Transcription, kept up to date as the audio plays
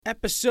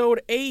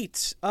Episode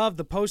 8 of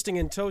the Posting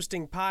and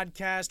Toasting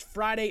podcast,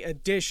 Friday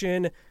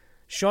edition.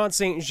 Sean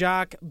St.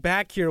 Jacques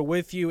back here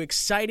with you,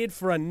 excited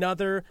for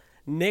another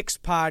Knicks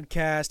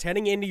podcast.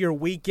 Heading into your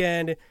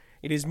weekend,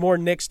 it is more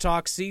Knicks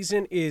talk.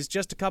 Season is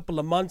just a couple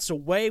of months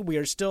away. We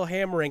are still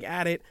hammering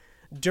at it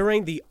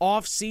during the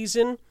off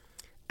season.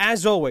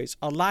 As always,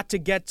 a lot to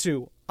get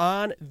to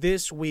on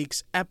this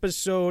week's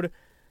episode.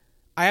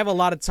 I have a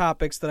lot of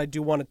topics that I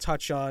do want to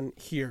touch on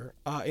here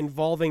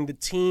involving the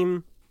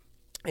team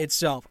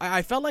itself.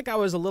 I felt like I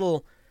was a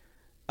little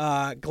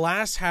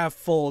glass half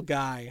full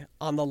guy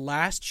on the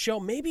last show,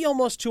 maybe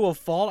almost to a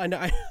fault. I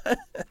know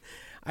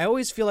I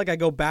always feel like I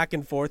go back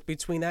and forth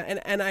between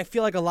that, and I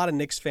feel like a lot of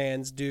Knicks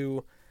fans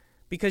do,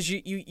 because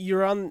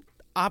you're on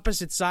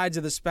opposite sides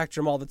of the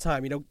spectrum all the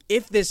time. You know,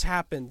 if this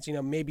happens, you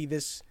know, maybe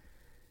this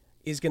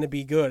is going to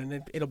be good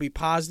and it'll be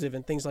positive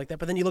and things like that.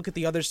 But then you look at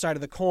the other side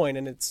of the coin,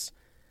 and it's,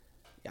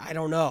 I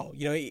don't know.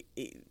 You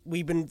know,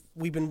 we've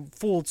been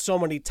fooled so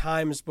many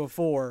times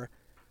before.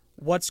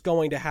 What's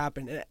going to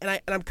happen?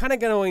 And I'm kind of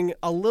going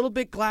a little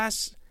bit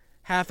glass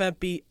half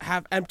empty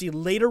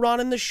later on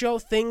in the show,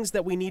 things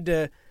that we need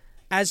to,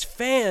 as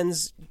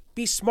fans,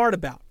 be smart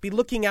about, be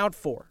looking out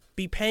for,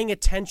 be paying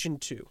attention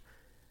to.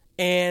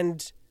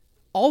 And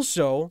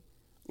also,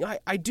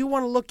 I do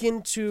want to look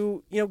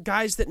into, you know,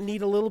 guys that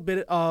need a little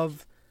bit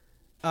of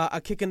a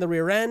kick in the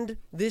rear end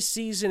this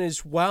season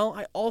as well.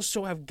 I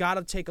also have got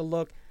to take a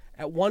look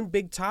at one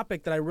big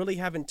topic that I really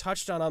haven't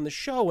touched on the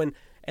show,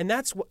 and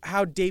that's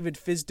how David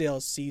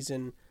Fizdale's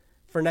season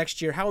for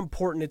next year, how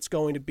important it's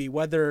going to be.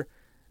 Whether,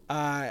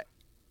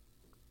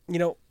 you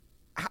know,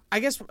 I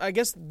guess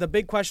the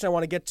big question I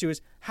want to get to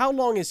is, how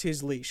long is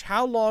his leash?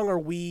 How long are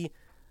we?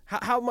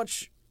 How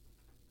much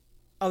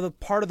of the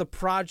part of the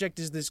project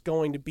is this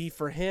going to be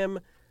for him?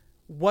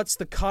 What's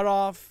the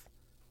cutoff?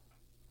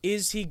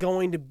 Is he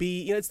going to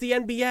be? You know, it's the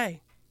NBA.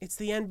 It's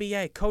the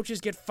NBA.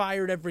 Coaches get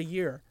fired every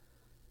year.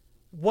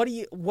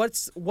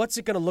 What's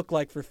it going to look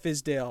like for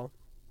Fizdale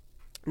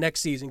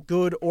next season,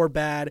 good or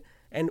bad,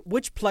 and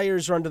which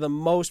players are under the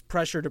most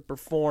pressure to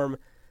perform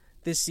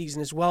this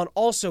season as well? And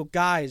also,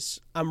 guys,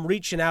 I'm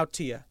reaching out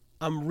to you.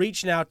 I'm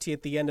reaching out to you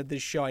at the end of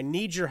this show. I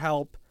need your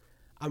help.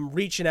 I'm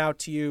reaching out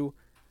to you,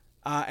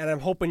 and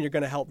I'm hoping you're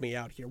going to help me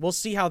out here. We'll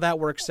see how that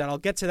works out. I'll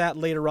get to that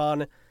later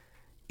on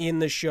in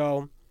the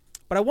show.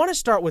 But I want to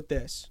start with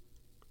this.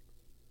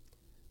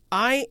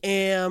 I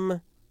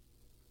am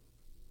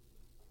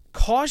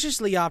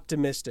cautiously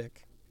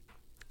optimistic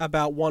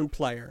about one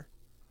player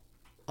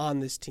on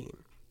this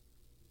team.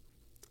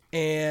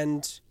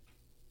 And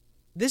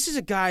this is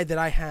a guy that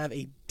I have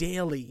a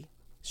daily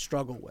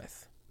struggle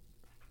with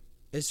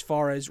as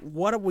far as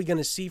what are we going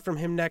to see from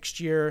him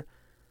next year?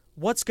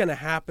 What's going to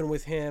happen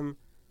with him?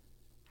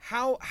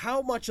 How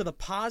much of the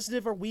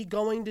positive are we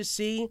going to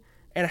see?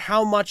 And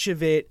how much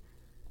of it,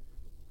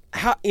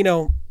 you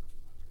know,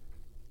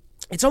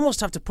 it's almost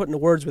tough to put into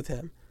words with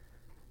him.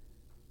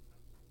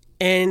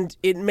 And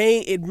it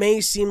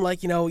may seem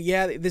like, you know,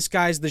 yeah, this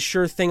guy's the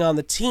sure thing on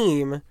the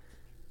team.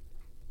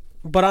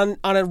 But on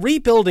a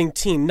rebuilding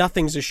team,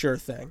 nothing's a sure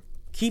thing.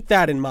 Keep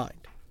that in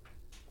mind.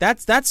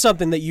 That's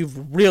something that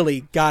you've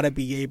really got to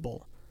be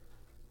able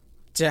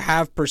to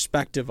have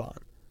perspective on.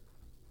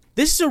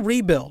 This is a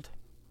rebuild.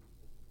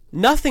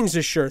 Nothing's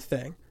a sure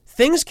thing.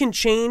 Things can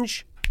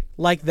change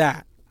like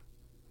that.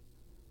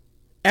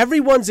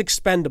 Everyone's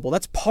expendable.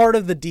 That's part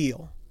of the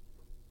deal.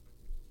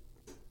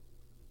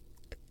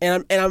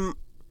 And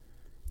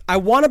I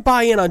want to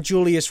buy in on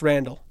Julius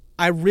Randle.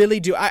 I really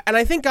do. And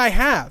I think I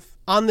have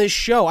on this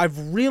show.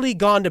 I've really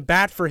gone to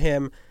bat for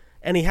him,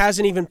 and he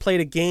hasn't even played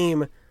a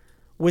game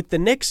with the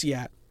Knicks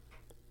yet.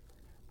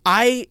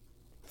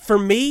 For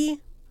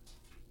me,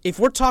 if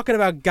we're talking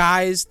about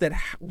guys that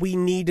we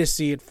need to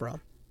see it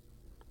from,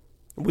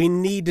 we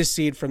need to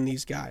see it from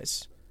these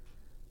guys.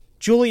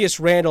 Julius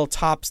Randle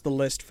tops the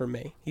list for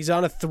me. He's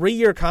on a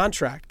 3-year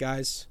contract,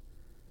 guys.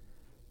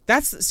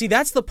 That's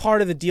the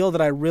part of the deal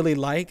that I really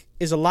like,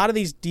 is a lot of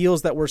these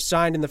deals that were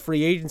signed in the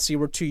free agency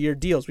were 2-year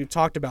deals. We've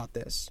talked about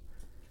this.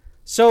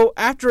 So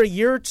after a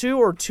year or 2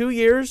 or 2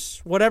 years,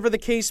 whatever the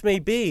case may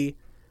be,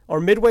 or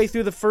midway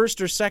through the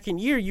first or second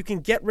year, you can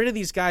get rid of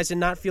these guys and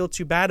not feel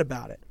too bad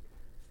about it.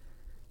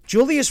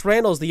 Julius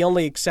Randle's the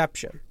only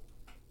exception.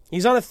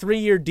 He's on a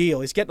 3-year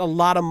deal. He's getting a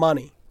lot of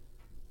money.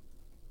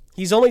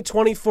 He's only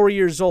 24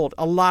 years old.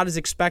 A lot is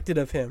expected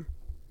of him.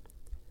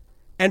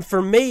 And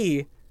for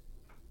me,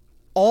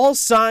 all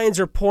signs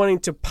are pointing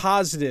to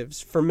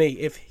positives for me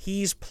if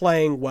he's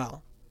playing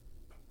well.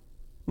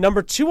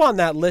 Number 2 on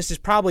that list is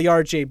probably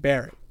R.J.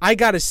 Barrett. I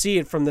got to see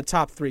it from the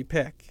top 3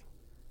 pick.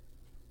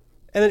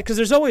 And because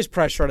there's always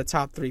pressure on a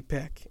top 3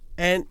 pick.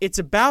 And it's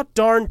about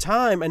darn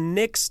time a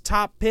Knicks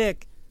top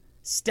pick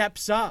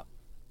steps up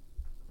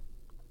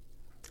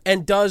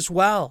and does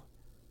well.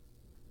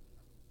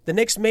 The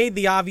Knicks made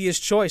the obvious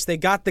choice. They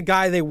got the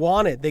guy they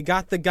wanted. They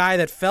got the guy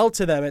that fell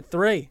to them at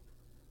 3.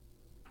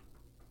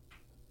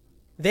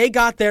 They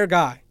got their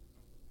guy.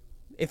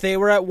 If they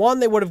were at 1,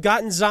 they would have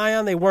gotten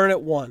Zion. They weren't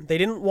at 1. They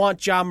didn't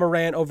want Ja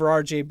Morant over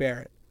R.J.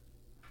 Barrett.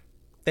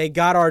 They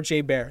got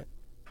R.J. Barrett.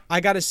 I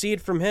got to see it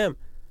from him.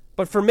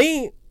 But for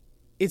me,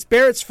 it's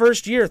Barrett's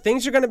first year.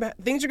 Things are going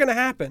to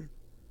happen.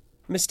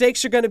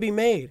 Mistakes are going to be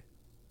made.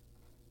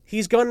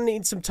 He's going to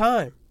need some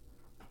time.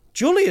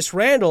 Julius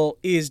Randle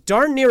is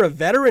darn near a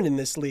veteran in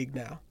this league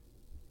now.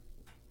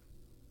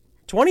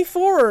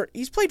 24,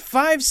 he's played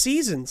 5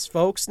 seasons,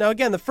 folks. Now,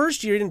 again, the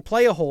first year he didn't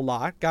play a whole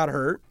lot, got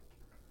hurt.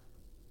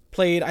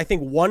 Played, I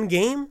think, 1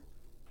 game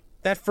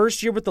that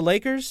first year with the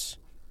Lakers.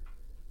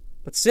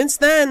 But since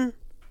then,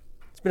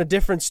 it's been a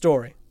different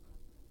story.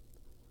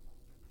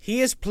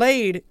 He has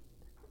played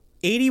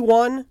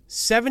 81,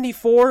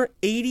 74,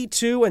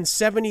 82, and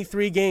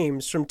 73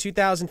 games from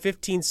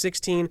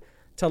 2015-16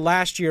 to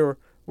last year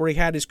where he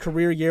had his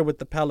career year with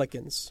the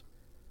Pelicans.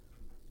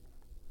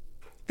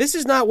 This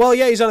is not, well,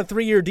 yeah, he's on a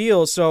 3-year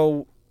deal,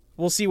 so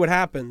we'll see what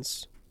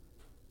happens.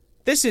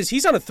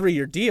 He's on a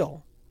 3-year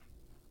deal.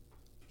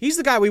 He's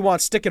the guy we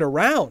want sticking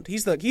around.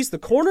 He's the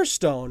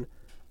cornerstone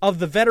of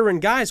the veteran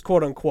guys,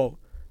 quote unquote,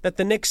 that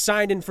the Knicks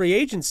signed in free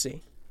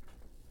agency.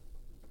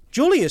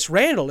 Julius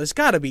Randle has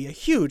got to be a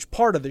huge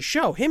part of the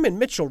show. Him and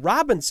Mitchell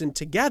Robinson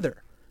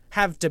together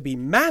have to be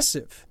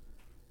massive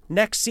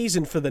next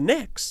season for the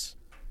Knicks.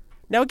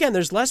 Now, again,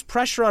 there's less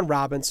pressure on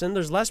Robinson.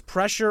 There's less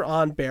pressure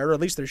on Bear, or at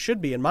least there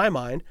should be in my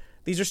mind.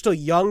 These are still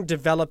young,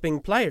 developing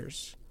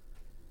players.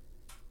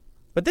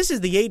 But this is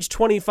the age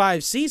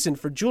 25 season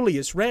for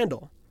Julius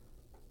Randle.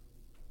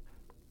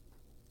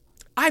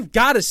 I've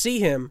got to see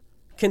him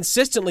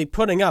consistently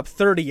putting up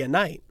 30 a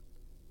night.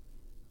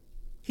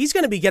 He's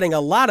going to be getting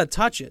a lot of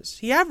touches.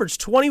 He averaged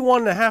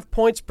 21.5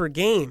 points per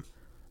game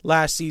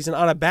last season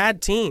on a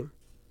bad team.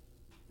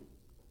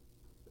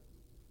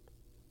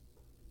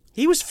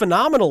 He was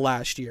phenomenal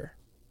last year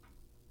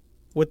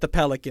with the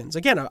Pelicans.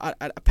 Again,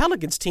 a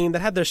Pelicans team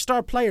that had their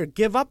star player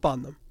give up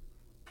on them.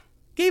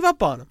 Gave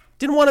up on him.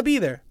 Didn't want to be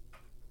there.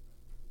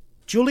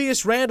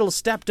 Julius Randle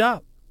stepped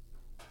up.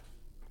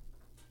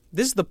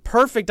 This is the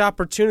perfect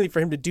opportunity for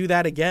him to do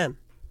that again.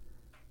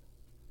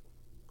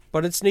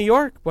 But it's New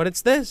York, but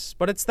it's this,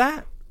 but it's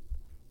that.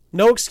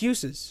 No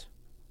excuses.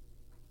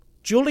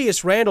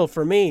 Julius Randle,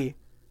 for me,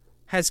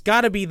 has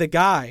got to be the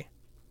guy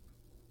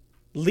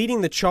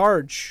leading the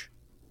charge,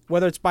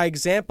 whether it's by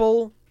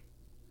example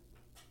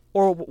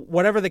or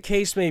whatever the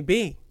case may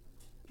be.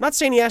 I'm not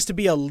saying he has to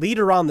be a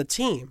leader on the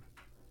team,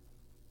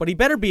 but he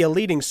better be a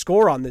leading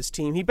scorer on this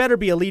team. He better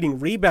be a leading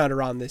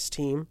rebounder on this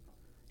team.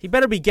 He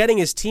better be getting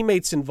his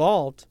teammates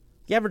involved.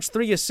 He averaged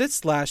 3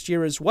 assists last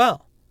year as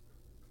well.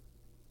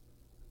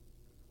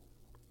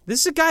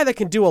 This is a guy that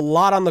can do a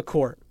lot on the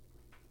court.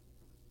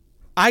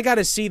 I got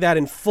to see that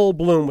in full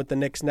bloom with the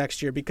Knicks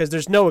next year because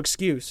there's no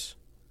excuse.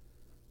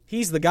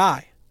 He's the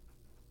guy.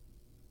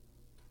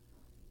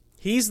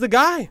 He's the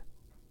guy.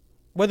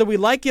 Whether we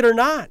like it or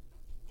not,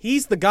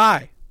 he's the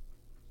guy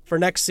for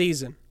next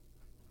season.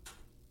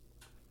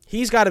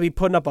 He's got to be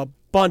putting up a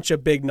bunch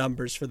of big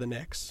numbers for the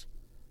Knicks.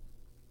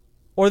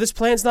 Or this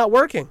plan's not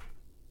working.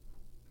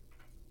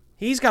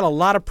 He's got a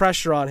lot of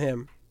pressure on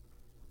him.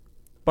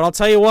 But I'll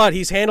tell you what,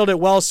 he's handled it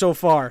well so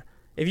far.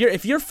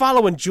 If you're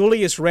following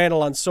Julius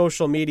Randle on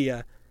social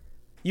media,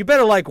 you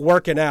better like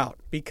working out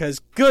because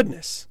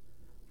goodness,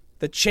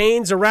 the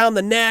chains around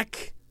the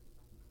neck,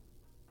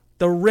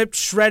 the ripped,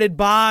 shredded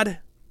bod,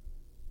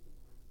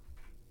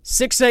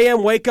 6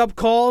 a.m. wake-up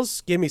calls,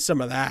 give me some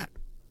of that.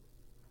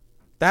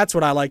 That's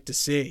what I like to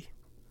see.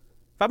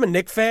 If I'm a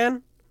Knicks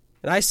fan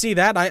and I see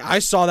that, I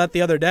saw that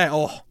the other day.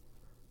 Oh,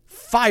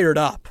 fired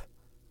up.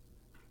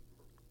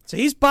 So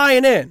he's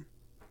buying in.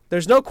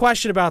 There's no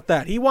question about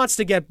that. He wants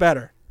to get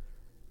better.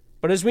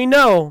 But as we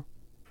know,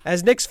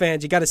 as Knicks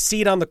fans, you got to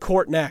see it on the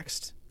court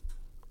next.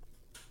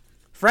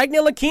 Frank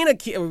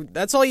Ntilikina,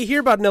 that's all you hear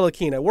about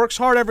Ntilikina. Works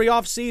hard every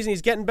offseason.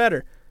 He's getting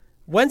better.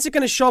 When's it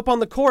going to show up on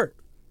the court?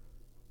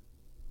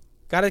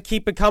 Got to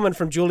keep it coming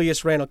from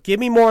Julius Randle. Give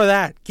me more of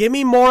that. Give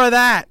me more of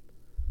that.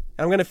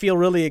 I'm going to feel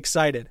really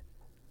excited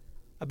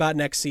about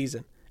next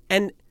season.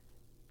 And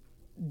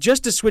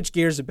just to switch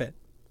gears a bit,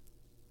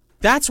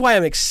 that's why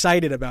I'm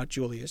excited about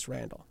Julius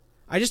Randle.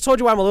 I just told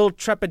you I'm a little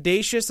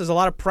trepidatious. There's a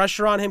lot of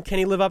pressure on him. Can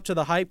he live up to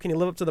the hype? Can he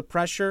live up to the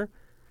pressure?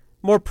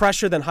 More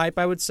pressure than hype,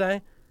 I would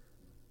say.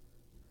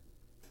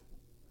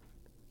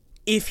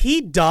 If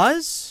he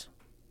does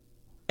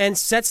and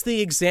sets the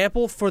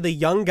example for the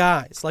young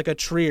guys like a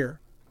Trier,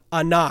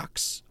 a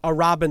Knox, a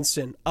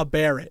Robinson, a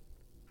Barrett.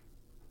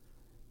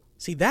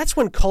 See, that's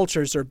when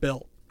cultures are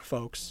built,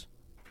 folks.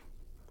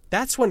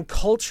 That's when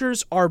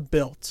cultures are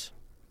built.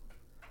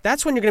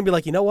 That's when you're going to be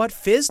like, you know what?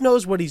 Fizz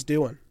knows what he's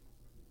doing.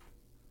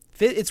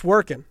 It's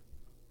working.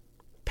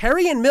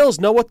 Perry and Mills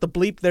know what the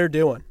bleep they're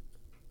doing.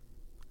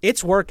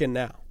 It's working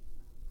now.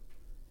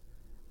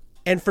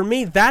 And for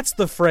me, that's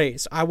the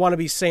phrase I want to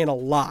be saying a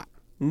lot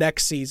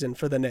next season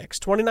for the Knicks.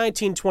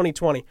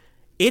 2019-2020.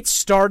 It's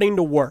starting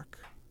to work.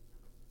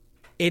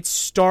 It's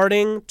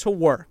starting to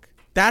work.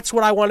 That's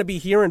what I want to be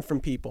hearing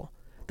from people.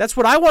 That's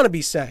what I want to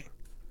be saying.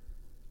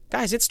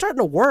 Guys, it's starting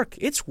to work.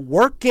 It's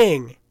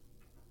working.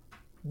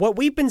 What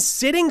we've been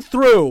sitting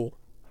through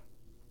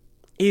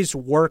is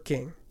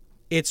working.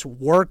 It's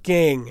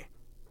working.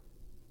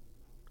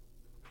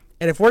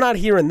 And if we're not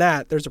hearing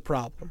that, there's a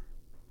problem.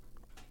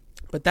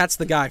 But that's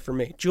the guy for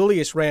me.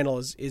 Julius Randle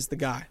is the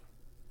guy.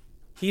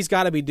 He's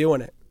got to be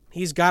doing it.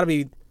 He's got to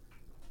be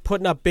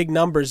putting up big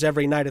numbers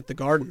every night at the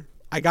Garden.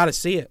 I got to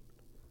see it.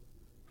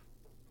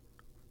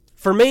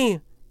 For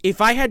me,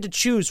 if I had to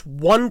choose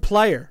one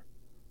player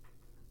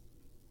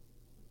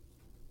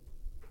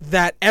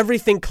that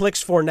everything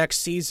clicks for next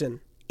season,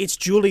 it's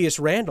Julius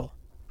Randle.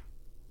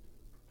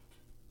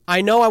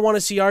 I know I want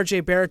to see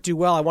RJ Barrett do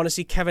well. I want to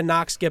see Kevin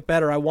Knox get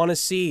better. I want to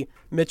see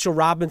Mitchell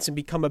Robinson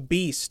become a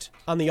beast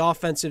on the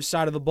offensive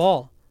side of the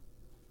ball.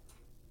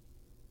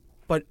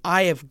 But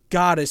I have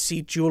got to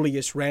see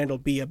Julius Randle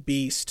be a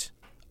beast.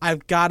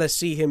 I've got to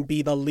see him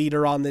be the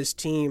leader on this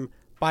team,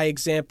 by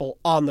example,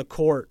 on the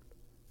court.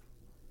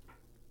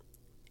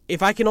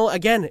 If I can only,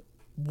 again,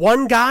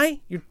 one guy,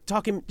 you're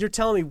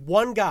telling me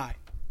one guy.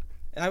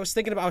 And I was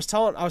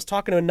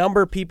talking to a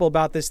number of people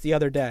about this the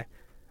other day.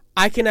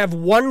 I can have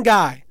one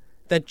guy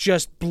that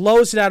just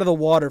blows it out of the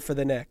water for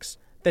the Knicks.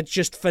 That's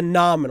just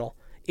phenomenal.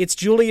 It's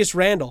Julius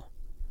Randle.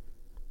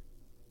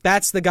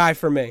 That's the guy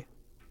for me.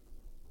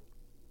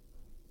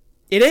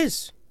 It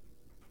is.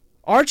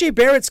 RJ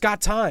Barrett's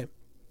got time.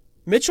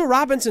 Mitchell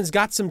Robinson's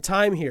got some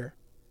time here.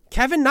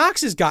 Kevin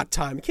Knox has got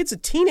time. The kid's a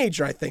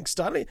teenager, I think.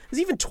 Is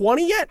he even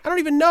 20 yet? I don't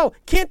even know.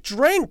 Can't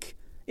drink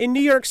in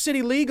New York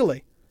City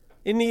legally.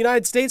 In the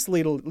United States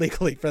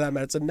legally, for that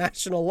matter. It's a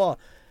national law,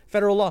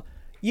 federal law.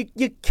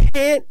 You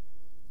can't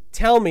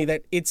tell me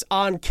that it's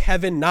on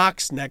Kevin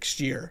Knox next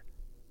year.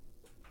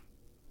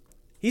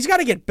 He's got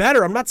to get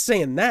better. I'm not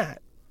saying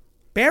that.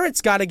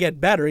 Barrett's got to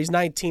get better. He's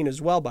 19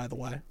 as well, by the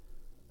way.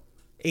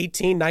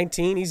 18,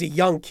 19. He's a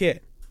young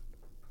kid.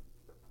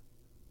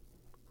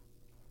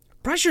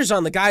 Pressure's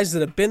on the guys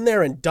that have been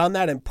there and done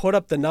that and put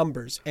up the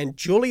numbers. And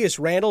Julius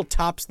Randle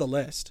tops the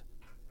list.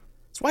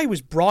 That's why he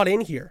was brought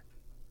in here.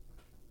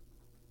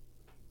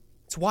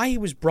 That's why he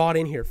was brought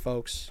in here,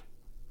 folks.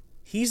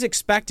 He's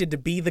expected to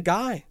be the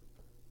guy.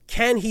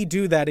 Can he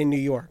do that in New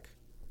York?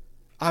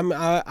 I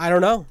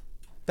don't know.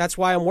 That's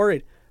why I'm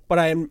worried. But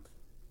I am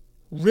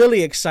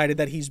really excited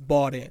that he's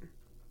bought in.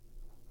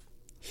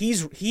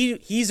 He's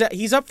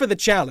up for the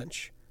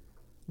challenge.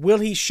 Will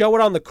he show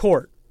it on the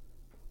court?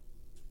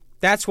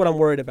 That's what I'm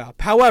worried about.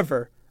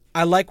 However,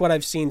 I like what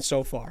I've seen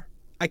so far.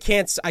 I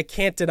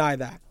can't deny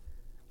that.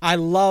 I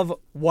love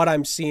what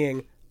I'm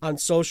seeing on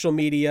social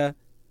media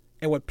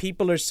and what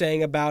people are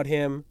saying about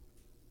him,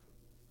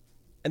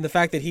 and the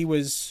fact that he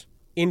was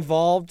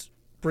involved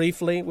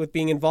briefly with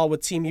being involved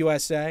with Team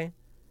USA.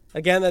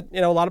 Again, that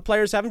a lot of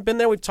players haven't been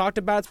there. We've talked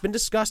about it. It's been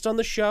discussed on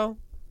the show.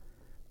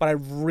 But I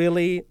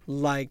really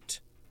liked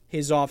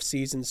his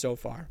offseason so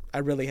far. I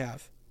really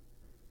have.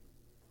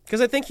 Because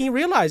I think he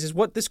realizes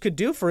what this could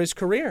do for his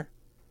career.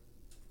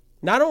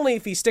 Not only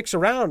if he sticks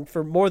around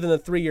for more than a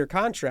 3-year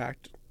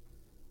contract,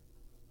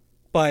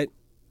 but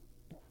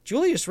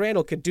Julius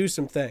Randle could do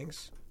some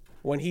things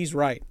when he's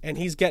right, and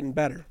he's getting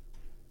better.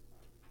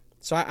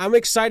 So I'm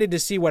excited to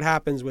see what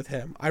happens with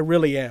him. I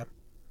really am.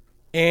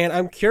 And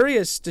I'm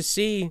curious to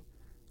see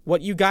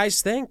what you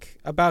guys think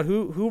about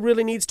who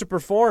really needs to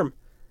perform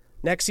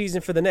next season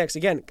for the Knicks.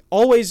 Again,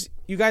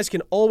 you guys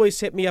can always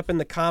hit me up in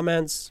the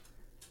comments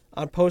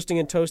on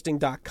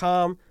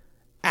postingandtoasting.com.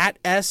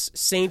 At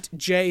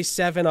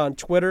SSaintJ7 on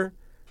Twitter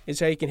is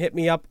how you can hit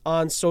me up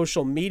on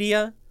social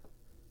media.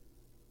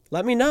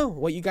 Let me know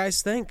what you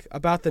guys think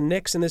about the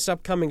Knicks in this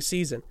upcoming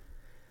season.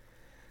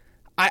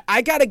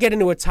 I got to get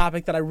into a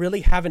topic that I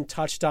really haven't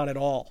touched on at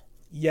all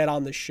yet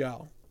on the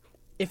show.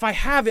 If I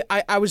have it,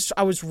 I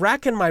was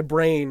racking my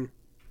brain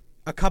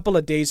a couple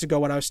of days ago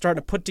when I was starting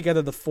to put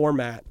together the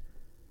format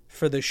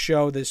for the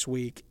show this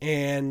week,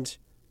 and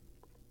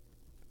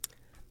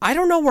I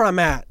don't know where I'm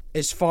at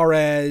as far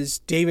as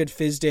David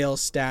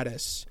Fizdale's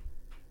status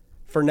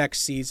for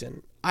next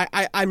season.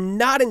 I'm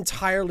not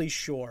entirely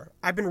sure.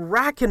 I've been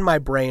racking my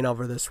brain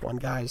over this one,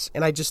 guys,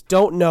 and I just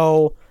don't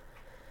know.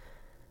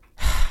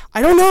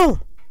 I don't know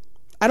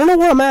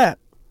where I'm at,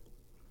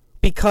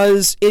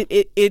 because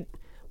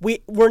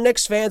we're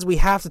Knicks fans. We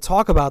have to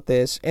talk about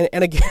this,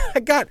 and again,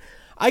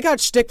 I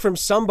got shtick from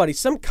somebody,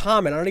 some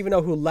comment. I don't even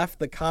know who left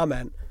the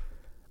comment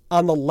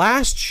on the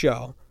last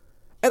show,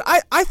 and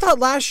I thought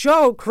last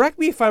show. Correct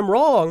me if I'm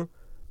wrong.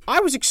 I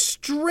was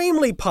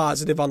extremely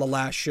positive on the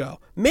last show,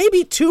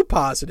 maybe too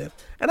positive,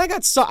 and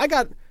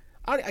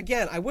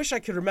again, I wish I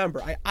could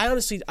remember. I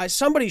honestly,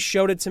 somebody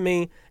showed it to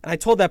me, and I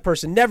told that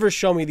person, never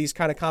show me these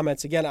kind of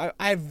comments again.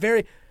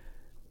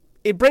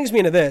 It brings me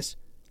into this.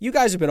 You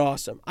guys have been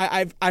awesome.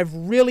 I've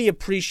really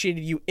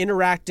appreciated you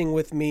interacting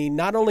with me,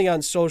 not only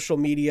on social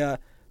media,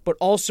 but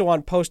also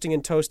on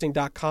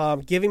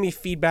postingandtoasting.com, giving me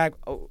feedback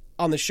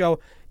on the show.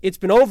 It's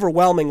been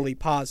overwhelmingly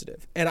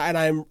positive, and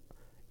I'm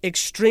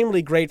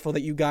extremely grateful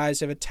that you guys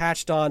have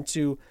attached on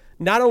to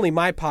not only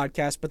my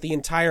podcast, but the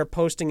entire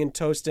Posting and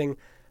Toasting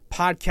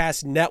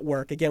podcast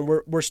network. Again,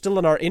 we're still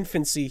in our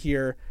infancy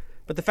here,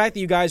 but the fact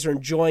that you guys are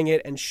enjoying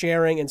it and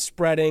sharing and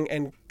spreading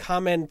and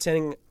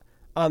commenting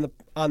on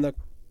the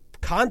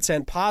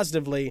content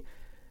positively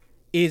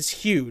is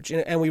huge,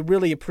 and we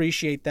really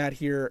appreciate that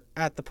here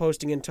at the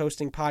Posting and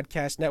Toasting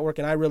Podcast Network,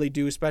 and I really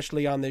do,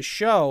 especially on this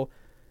show.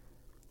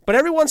 But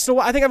every once in a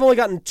while, I think I've only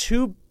gotten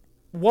two.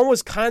 One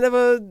was kind of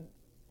a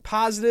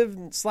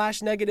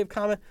positive/negative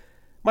comment.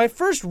 My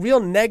first real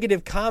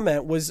negative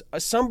comment was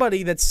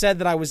somebody that said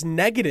that I was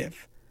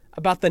negative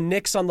about the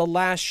Knicks on the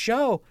last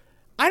show.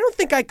 I don't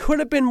think I could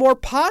have been more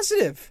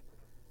positive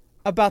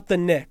about the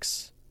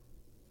Knicks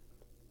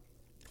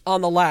on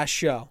the last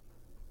show.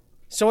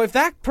 So if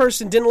that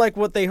person didn't like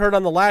what they heard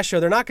on the last show,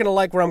 they're not going to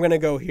like where I'm going to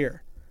go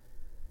here.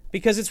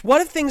 Because it's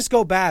what if things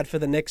go bad for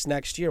the Knicks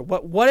next year?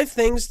 What if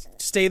things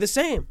stay the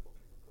same?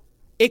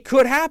 It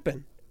could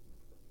happen.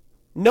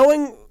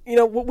 Knowing,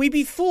 we'd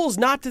be fools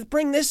not to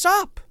bring this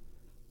up.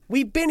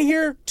 We've been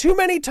here too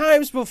many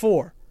times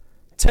before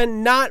to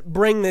not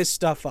bring this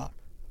stuff up.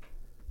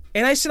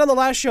 And I said on the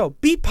last show,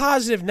 be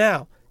positive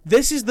now.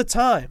 This is the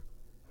time.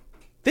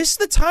 This is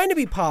the time to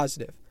be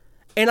positive.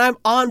 And I'm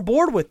on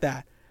board with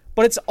that.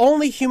 But it's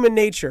only human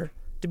nature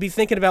to be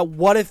thinking about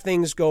what if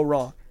things go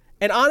wrong.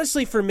 And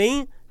honestly, for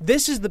me,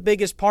 this is the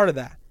biggest part of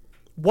that.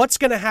 What's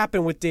going to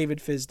happen with David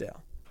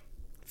Fizdale?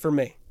 For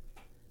me,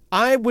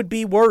 I would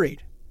be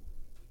worried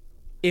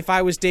if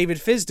I was David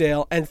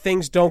Fizdale and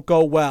things don't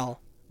go well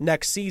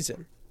next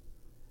season.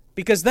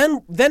 Because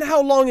then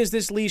how long is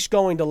this leash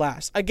going to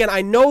last? Again,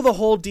 I know the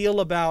whole deal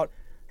about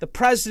the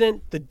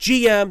president, the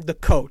GM, the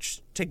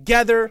coach.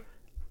 Together,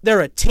 they're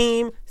a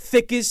team,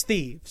 thick as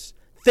thieves.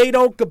 They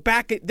don't go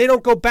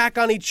back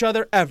on each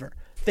other ever.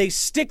 They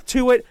stick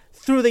to it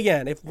through the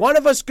end. If one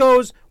of us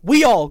goes,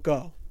 we all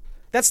go.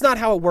 That's not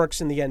how it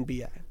works in the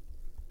NBA.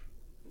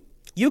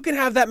 You can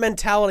have that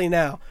mentality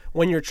now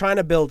when you're trying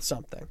to build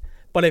something.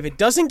 But if it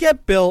doesn't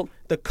get built,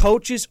 the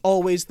coach is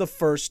always the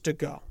first to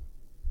go.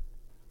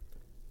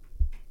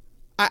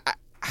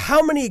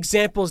 How many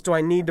examples do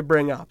I need to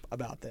bring up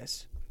about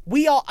this?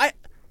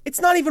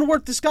 It's not even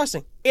worth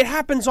discussing. It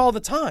happens all the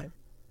time.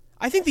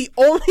 I think the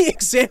only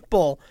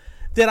example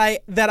that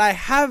I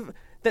have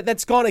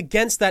that's gone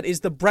against that is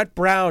the Brett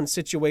Brown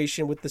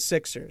situation with the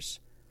Sixers.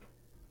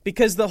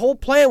 Because the whole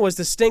plan was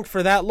to stink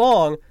for that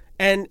long,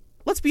 and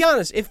let's be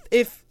honest,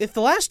 if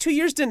the last 2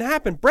 years didn't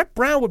happen, Brett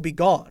Brown would be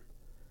gone.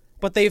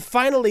 But they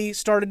finally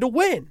started to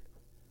win.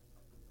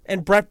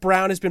 And Brett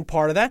Brown has been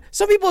part of that.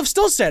 Some people have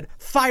still said,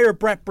 fire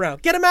Brett Brown.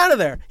 Get him out of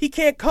there. He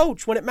can't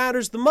coach when it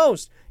matters the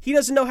most. He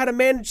doesn't know how to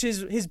manage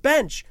his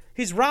bench,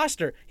 his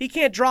roster. He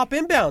can't drop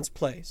inbounds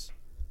plays.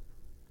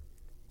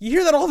 You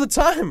hear that all the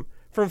time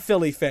from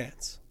Philly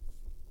fans.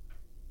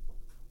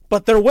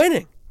 But they're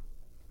winning.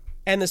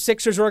 And the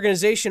Sixers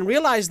organization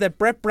realized that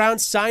Brett Brown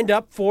signed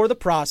up for the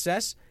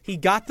process. He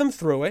got them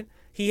through it.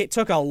 He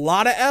took a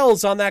lot of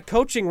L's on that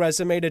coaching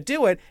resume to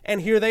do it,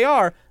 and here they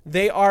are.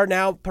 They are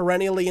now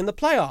perennially in the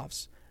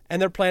playoffs,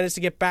 and their plan is to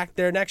get back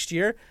there next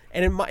year.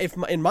 And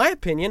in my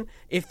opinion,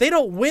 if they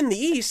don't win the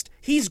East,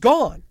 he's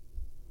gone.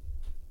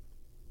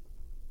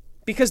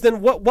 Because then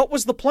what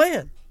was the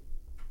plan?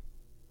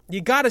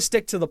 You got to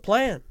stick to the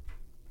plan.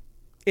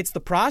 It's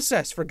the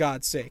process, for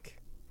God's sake.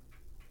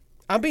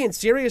 I'm being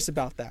serious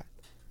about that.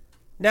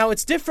 Now,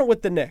 it's different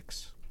with the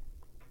Knicks.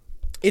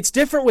 It's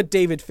different with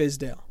David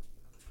Fizdale.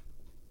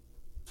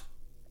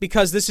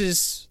 Because this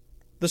is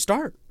the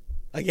start.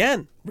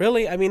 Again,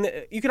 really. I mean,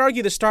 you could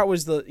argue the start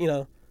was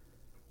the,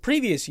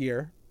 previous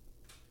year.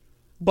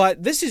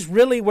 But this is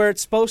really where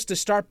it's supposed to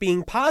start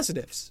being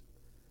positives.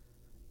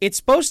 It's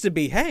supposed to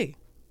be, hey,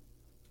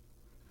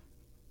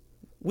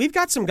 we've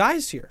got some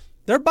guys here.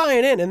 They're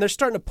buying in, and they're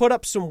starting to put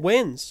up some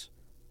wins.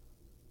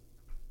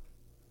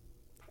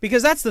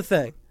 Because that's the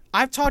thing.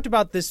 I've talked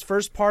about this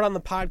first part on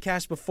the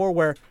podcast before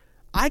where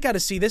I got to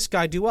see this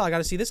guy do well. I got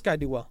to see this guy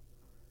do well.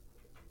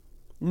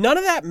 None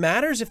of that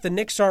matters if the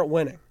Knicks aren't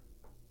winning.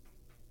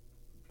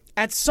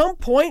 At some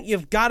point,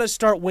 you've got to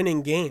start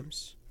winning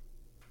games.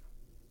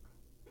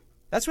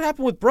 That's what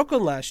happened with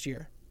Brooklyn last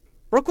year.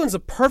 Brooklyn's a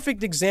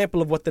perfect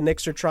example of what the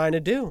Knicks are trying to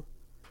do.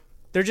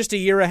 They're just a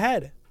year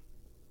ahead.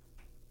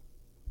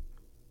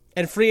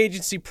 And free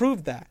agency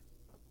proved that.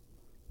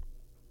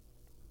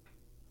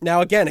 Now,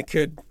 again, it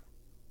could,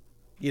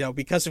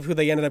 because of who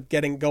they ended up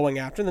going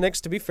after. The Knicks,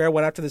 to be fair,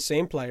 went after the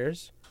same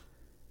players.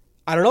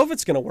 I don't know if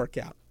it's going to work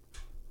out.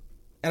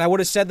 And I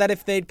would have said that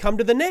if they'd come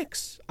to the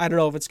Knicks. I don't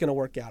know if it's going to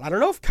work out. I don't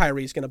know if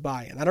Kyrie's going to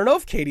buy in. I don't know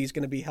if KD's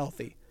going to be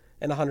healthy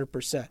and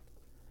 100%.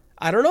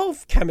 I don't know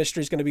if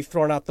chemistry's going to be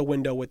thrown out the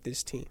window with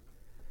this team.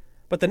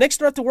 But the Knicks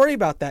don't have to worry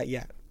about that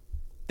yet.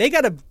 They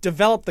got to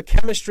develop the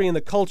chemistry and the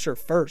culture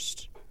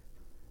first.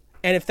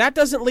 And if that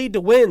doesn't lead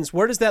to wins,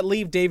 where does that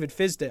leave David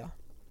Fizdale?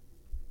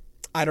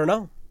 I don't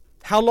know.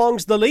 How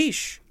long's the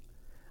leash?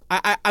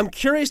 I'm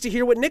curious to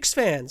hear what Knicks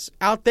fans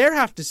out there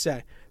have to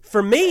say.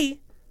 For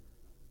me,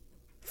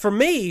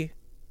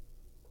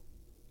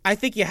 I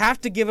think you have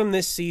to give him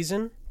this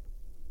season.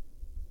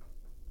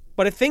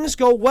 But if things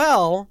go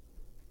well,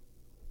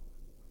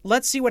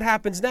 let's see what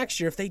happens next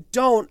year. If they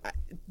don't,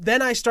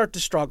 then I start to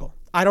struggle.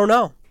 I don't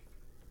know.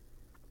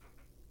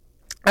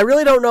 I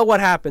really don't know what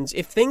happens.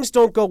 If things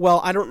don't go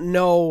well, I don't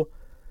know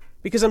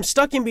because I'm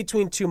stuck in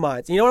between two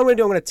minds. You know what I'm going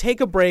to do? I'm going to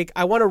take a break.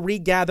 I want to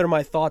regather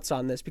my thoughts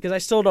on this because I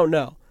still don't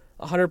know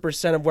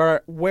 100%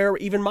 of where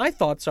even my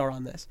thoughts are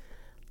on this.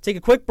 Take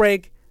a quick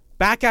break.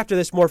 Back after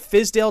this, more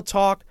Fizdale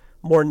talk,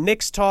 more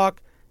Knicks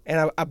talk,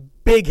 and a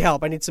big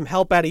help. I need some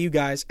help out of you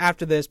guys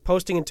after this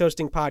Posting and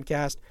Toasting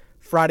podcast,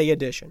 Friday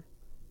edition.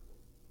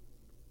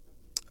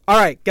 All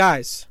right,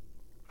 guys.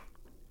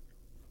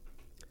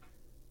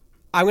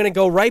 I'm going to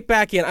go right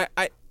back in.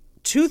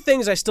 Two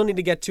things I still need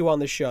to get to on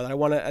the show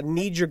that I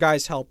need your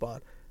guys' help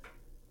on.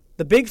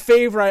 The big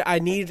favor I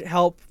need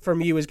help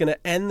from you is going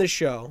to end the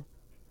show.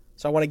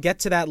 So I want to get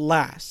to that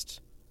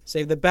last.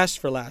 Save the best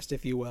for last,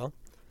 if you will.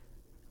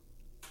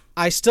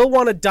 I still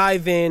want to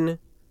dive in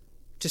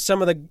to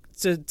some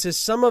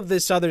of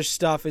this other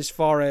stuff as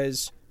far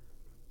as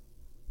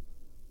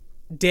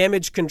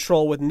damage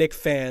control with Knick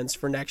fans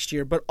for next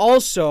year, but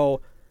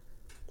also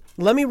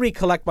let me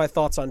recollect my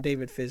thoughts on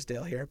David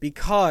Fizdale here,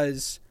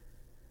 because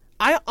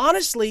I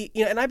honestly,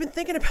 and I've been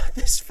thinking about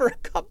this for a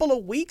couple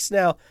of weeks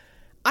now.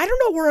 I don't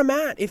know where I'm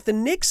at. If the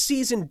Knicks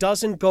season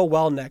doesn't go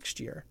well next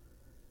year,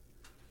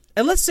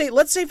 and let's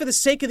say for the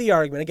sake of the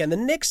argument, again, the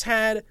Knicks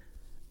had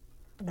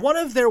one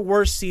of their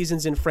worst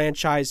seasons in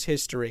franchise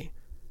history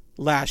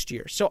last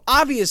year. So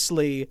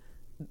obviously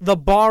the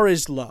bar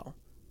is low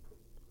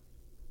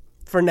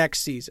for next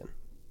season.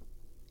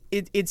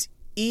 It's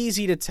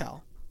easy to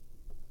tell.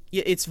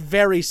 It's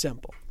very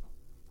simple.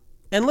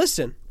 And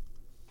listen,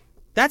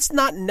 that's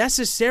not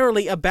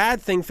necessarily a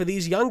bad thing for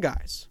these young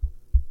guys,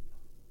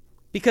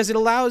 because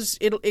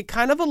it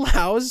kind of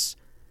allows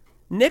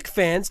Knick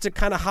fans to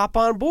kind of hop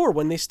on board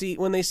when they see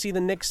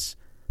the Knicks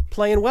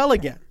playing well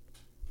again.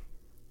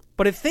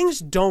 But if things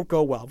don't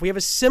go well, if we have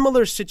a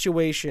similar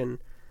situation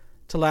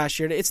to last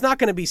year, it's not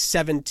going to be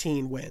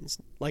 17 wins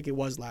like it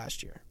was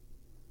last year.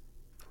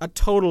 A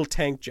total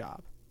tank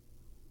job.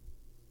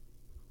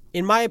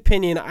 In my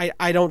opinion,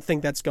 I don't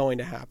think that's going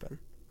to happen.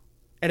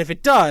 And if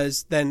it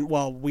does, then,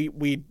 well,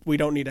 we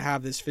don't need to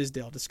have this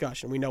Fizdale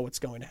discussion. We know what's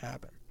going to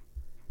happen.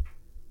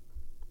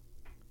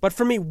 But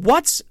for me,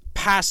 what's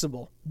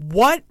passable?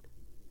 What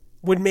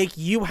would make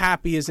you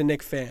happy as a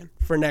Knick fan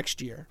for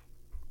next year?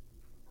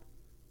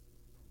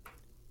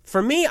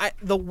 For me,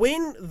 the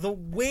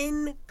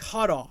win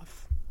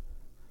cutoff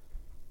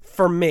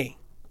for me,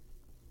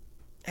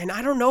 and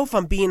I don't know if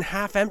I'm being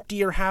half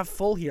empty or half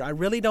full here. I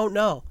really don't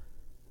know.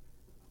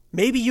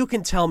 Maybe you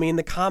can tell me in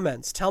the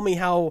comments. Tell me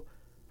how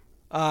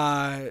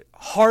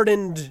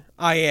hardened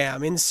I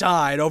am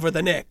inside over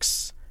the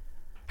Knicks.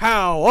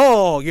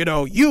 How,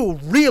 you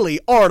really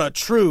aren't a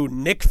true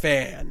Knick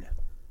fan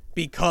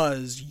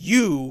because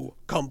you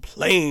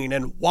complain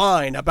and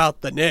whine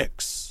about the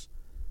Knicks.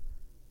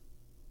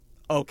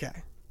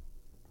 Okay.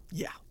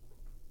 Yeah.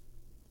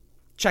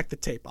 Check the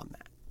tape on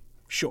that.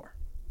 Sure.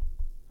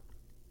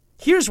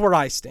 Here's where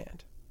I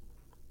stand.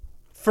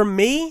 For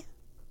me,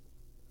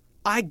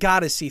 I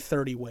gotta see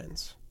 30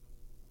 wins.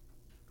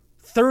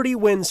 30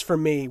 wins for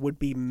me would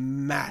be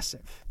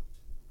massive.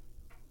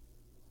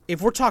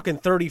 If we're talking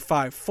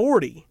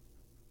 35-40,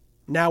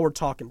 now we're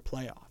talking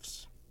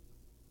playoffs.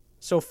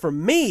 So for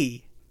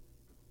me,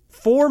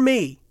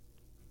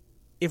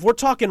 if we're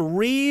talking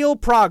real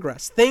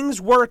progress,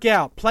 things work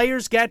out,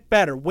 players get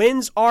better,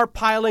 wins are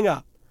piling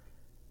up,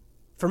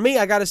 for me,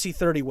 I got to see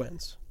 30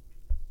 wins.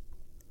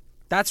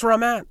 That's where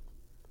I'm at.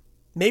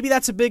 Maybe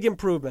that's a big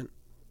improvement.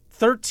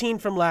 13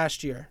 from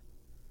last year.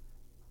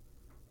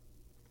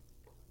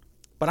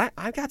 But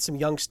I've got some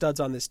young studs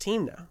on this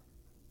team now.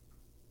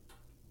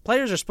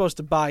 Players are supposed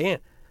to buy in.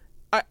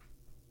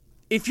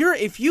 If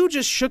you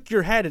just shook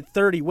your head at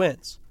 30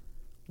 wins,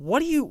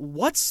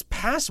 what's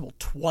passable?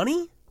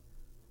 20?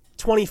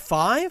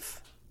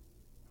 25?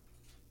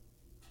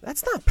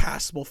 That's not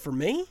passable for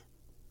me.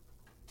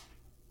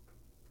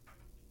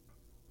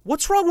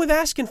 What's wrong with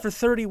asking for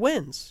 30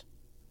 wins?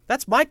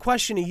 That's my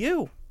question to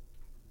you.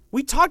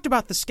 We talked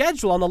about the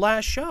schedule on the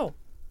last show.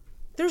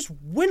 There's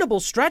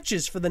winnable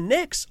stretches for the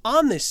Knicks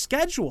on this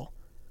schedule.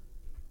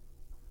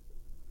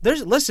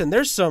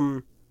 There's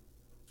some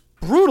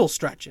brutal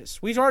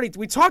stretches. We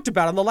talked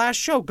about it on the last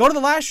show. Go to the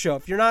last show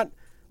if you're not,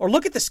 or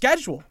look at the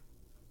schedule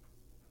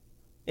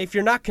if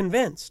you're not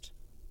convinced.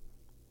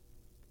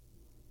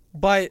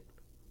 But,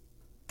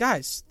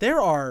 guys, there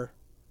are,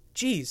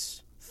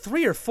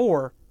 3 or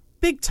 4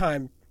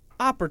 big-time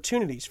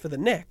opportunities for the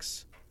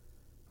Knicks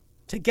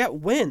to get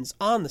wins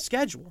on the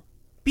schedule.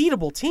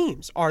 Beatable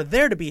teams are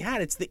there to be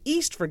had. It's the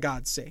East, for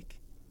God's sake.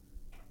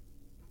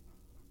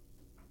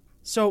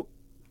 So,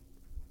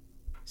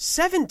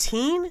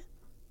 17?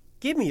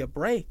 Give me a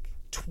break.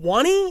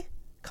 20?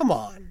 Come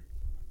on.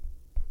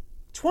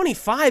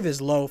 25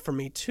 is low for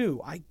me, too.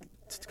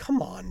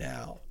 Come on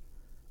now.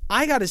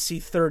 I got to see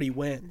 30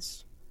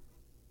 wins.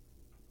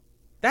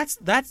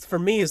 That's for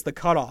me is the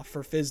cutoff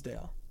for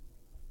Fizdale.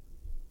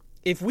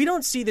 If we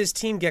don't see this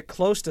team get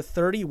close to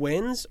 30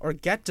 wins or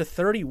get to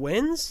 30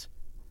 wins,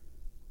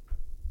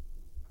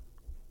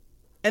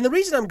 and the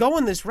reason I'm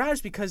going this route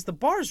is because the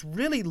bar is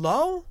really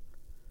low,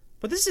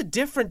 but this is a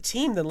different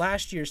team than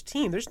last year's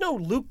team. There's no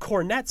Luke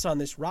Cornets on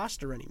this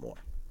roster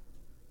anymore.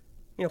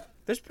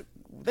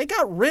 they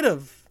got rid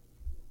of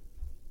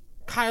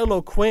Kyle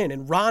O'Quinn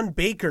and Ron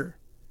Baker.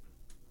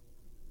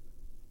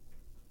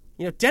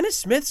 Dennis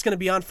Smith's going to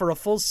be on for a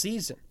full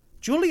season.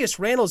 Julius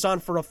Randle's on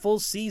for a full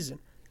season.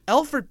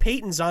 Elfrid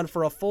Payton's on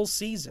for a full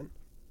season.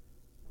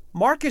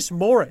 Marcus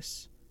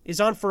Morris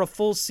is on for a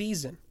full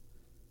season.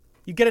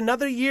 You get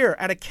another year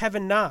out of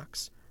Kevin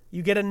Knox.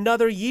 You get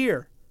another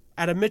year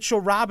out of Mitchell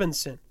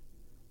Robinson,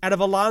 out of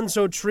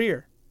Alonzo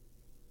Trier.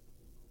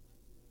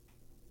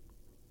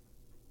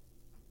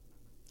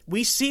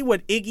 We see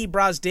what Iggy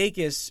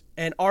Brazdeikis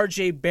and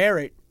RJ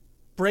Barrett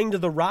bring to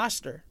the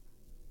roster.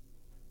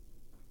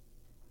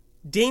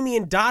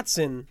 Damian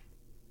Dotson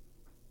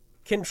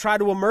can try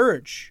to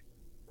emerge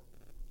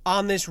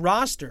on this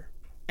roster.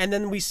 And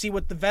then we see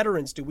what the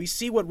veterans do. We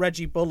see what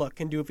Reggie Bullock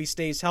can do if he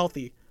stays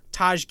healthy.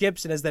 Taj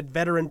Gibson has that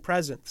veteran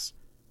presence.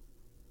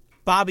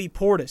 Bobby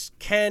Portis.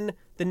 Can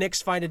the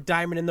Knicks find a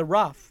diamond in the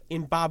rough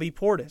in Bobby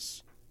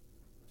Portis?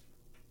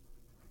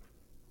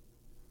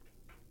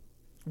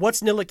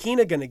 What's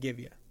Ntilikina going to give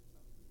you?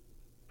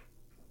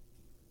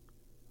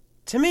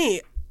 To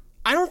me,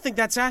 I don't think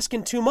that's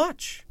asking too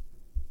much.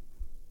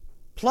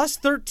 Plus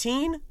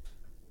 13?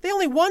 They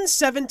only won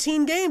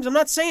 17 games. I'm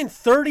not saying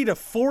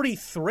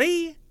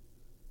 30-43.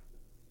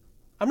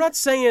 I'm not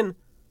saying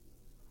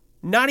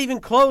not even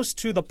close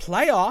to the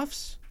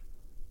playoffs.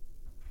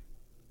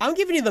 I'm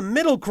giving you the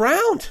middle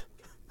ground.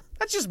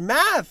 That's just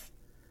math.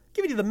 I'm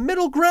giving you the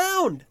middle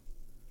ground.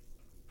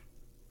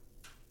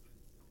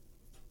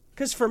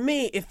 Because for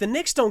me, if the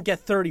Knicks don't get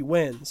 30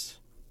 wins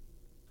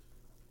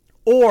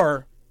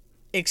or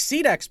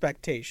exceed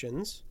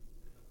expectations,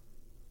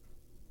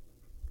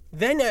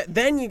 then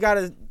you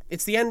gotta.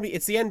 It's the NBA.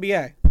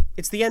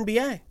 It's the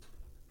NBA.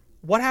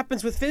 What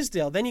happens with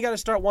Fizdale? Then you got to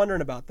start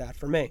wondering about that.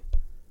 For me,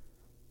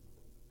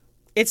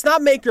 it's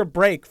not make or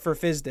break for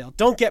Fizdale.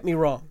 Don't get me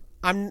wrong.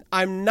 I'm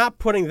not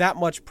putting that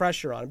much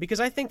pressure on him because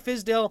I think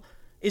Fizdale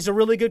is a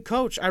really good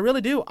coach. I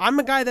really do. I'm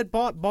a guy that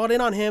bought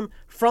in on him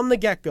from the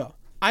get-go.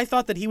 I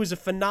thought that he was a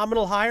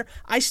phenomenal hire.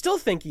 I still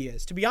think he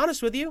is, to be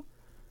honest with you.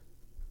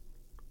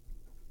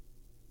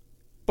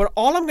 But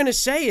all I'm going to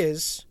say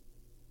is,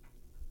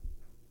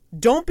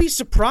 don't be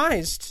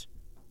surprised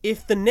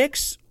if the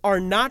Knicks are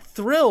not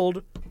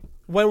thrilled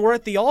when we're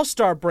at the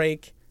All-Star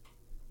break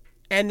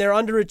and they're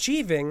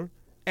underachieving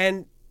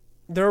and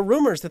there are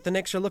rumors that the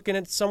Knicks are looking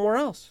at somewhere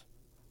else.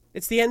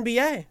 It's the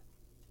NBA.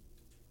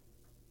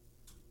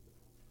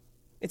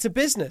 It's a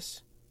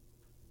business.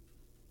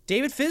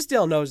 David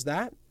Fizdale knows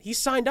that. He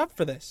signed up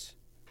for this.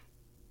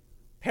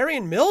 Perry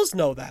and Mills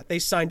know that. They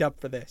signed up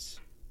for this.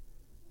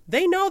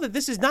 They know that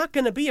this is not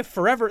going to be a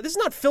forever. This is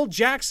not Phil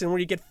Jackson where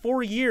you get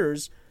 4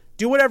 years,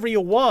 do whatever you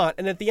want,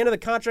 and at the end of the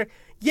contract,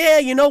 yeah,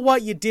 you know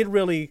what? You did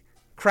really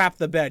crap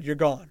the bed. You're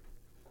gone.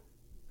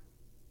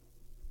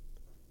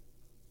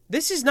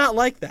 This is not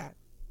like that.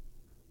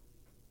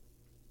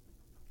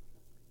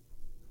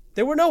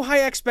 There were no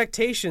high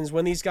expectations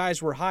when these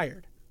guys were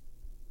hired.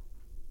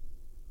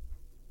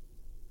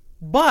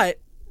 But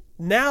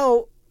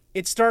now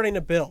it's starting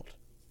to build.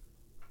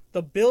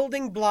 The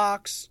building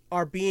blocks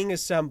are being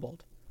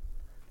assembled.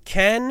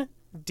 Can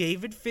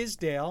David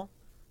Fizdale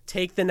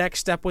take the next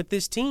step with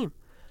this team?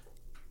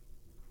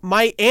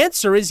 My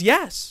answer is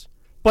yes.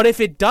 But if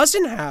it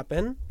doesn't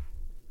happen,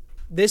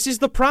 this is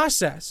the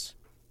process.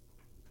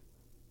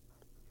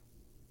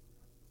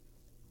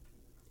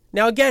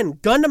 Now again,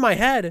 gun to my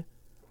head,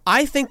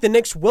 I think the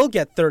Knicks will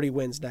get 30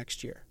 wins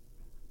next year.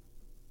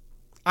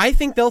 I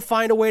think they'll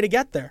find a way to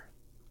get there.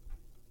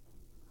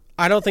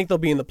 I don't think they'll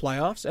be in the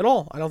playoffs at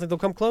all. I don't think they'll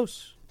come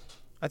close.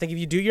 I think if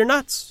you do, you're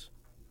nuts.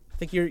 I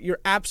think you're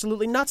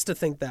absolutely nuts to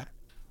think that.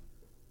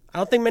 I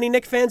don't think many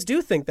Knicks fans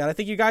do think that. I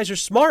think you guys are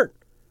smart.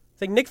 I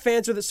think Knicks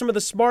fans are some of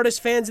the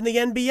smartest fans in the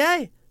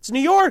NBA. It's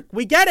New York.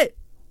 We get it.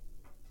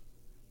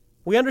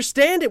 We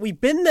understand it.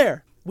 We've been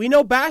there. We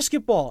know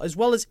basketball as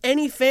well as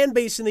any fan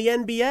base in the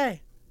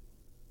NBA.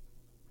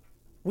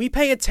 We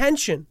pay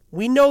attention.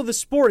 We know the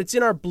sport. It's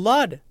in our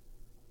blood.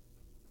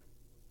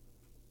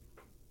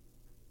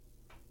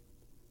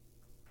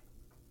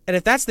 And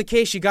if that's the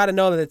case, you got to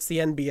know that it's the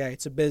NBA.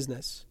 It's a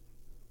business.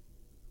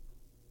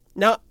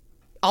 Now,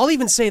 I'll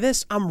even say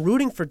this. I'm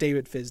rooting for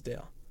David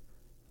Fizdale.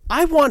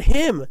 I want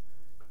him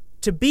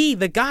to be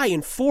the guy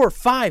in 4,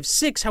 5,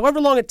 6, however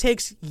long it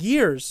takes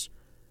years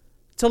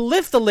to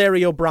lift the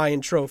Larry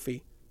O'Brien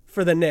trophy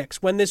for the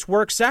Knicks when this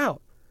works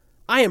out.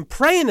 I am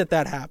praying that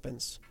that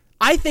happens.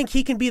 I think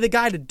he can be the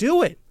guy to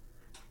do it.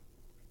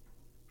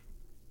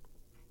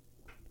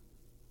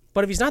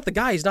 But if he's not the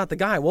guy, he's not the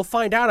guy. We'll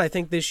find out, I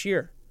think, this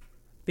year.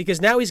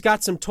 Because now he's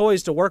got some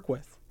toys to work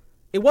with.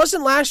 It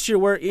wasn't last year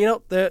where,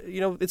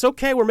 it's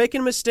okay, we're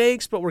making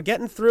mistakes, but we're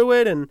getting through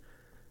it and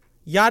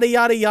yada,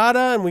 yada, yada,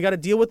 and we got to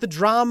deal with the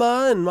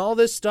drama and all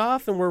this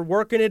stuff, and we're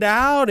working it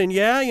out, and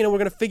we're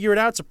going to figure it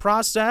out. It's a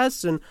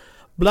process, and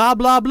blah,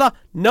 blah, blah.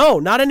 No,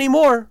 not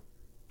anymore.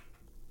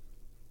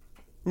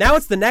 Now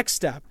it's the next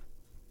step.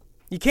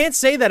 You can't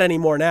say that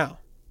anymore now.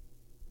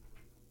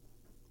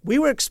 We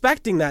were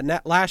expecting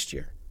that last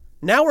year.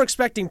 Now we're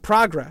expecting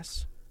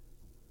progress.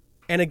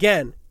 And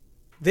again,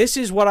 This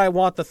is what I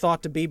want the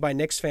thought to be by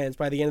Knicks fans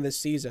by the end of this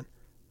season.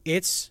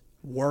 It's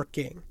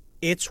working.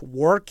 It's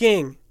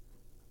working.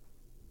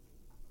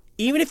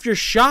 Even if you're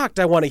shocked,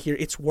 I want to hear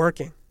it's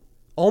working.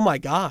 Oh my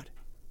God.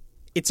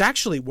 It's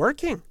actually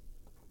working.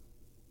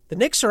 The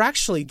Knicks are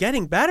actually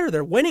getting better.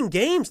 They're winning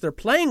games. They're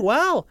playing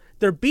well.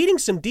 They're beating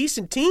some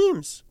decent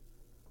teams.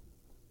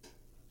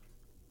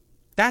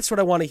 That's what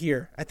I want to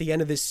hear at the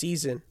end of this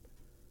season.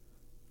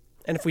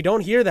 And if we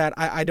don't hear that,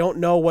 I don't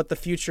know what the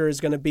future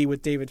is going to be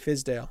with David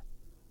Fizdale.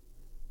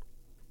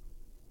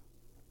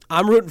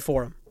 I'm rooting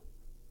for him.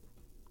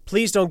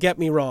 Please don't get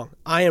me wrong.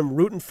 I am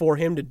rooting for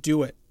him to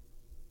do it.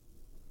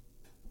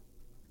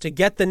 To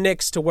get the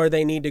Knicks to where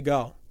they need to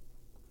go.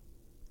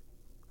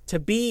 To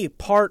be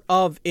part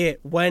of it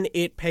when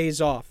it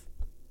pays off.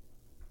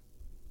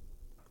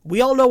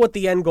 We all know what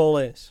the end goal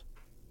is.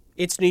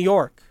 It's New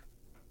York.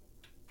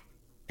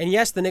 And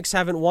yes, the Knicks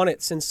haven't won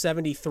it since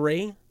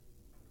 73,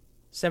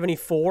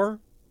 74. I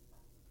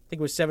think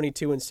it was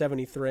 72 and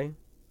 73.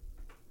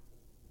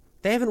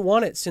 They haven't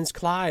won it since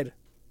Clyde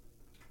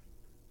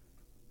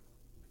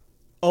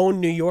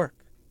owned New York.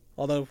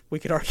 Although we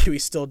could argue he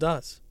still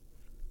does.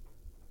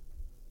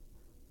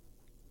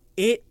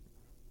 It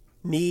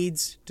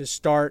needs to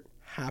start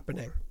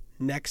happening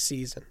next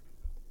season.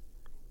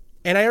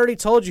 And I already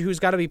told you who's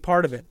got to be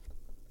part of it.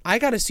 I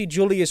got to see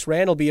Julius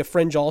Randle be a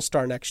fringe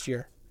all-star next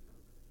year.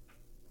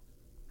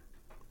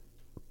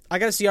 I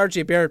got to see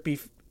RJ Barrett be,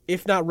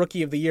 if not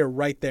rookie of the year,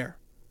 right there.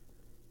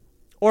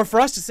 Or for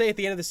us to say at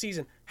the end of the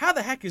season, how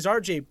the heck is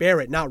RJ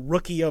Barrett not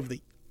rookie of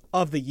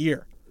the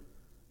year?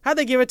 How'd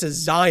they give it to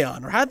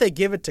Zion? Or how'd they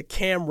give it to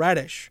Cam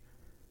Reddish?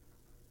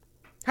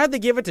 How'd they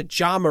give it to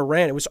John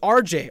Moran? It was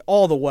RJ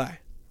all the way.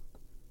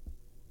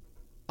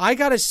 I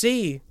got to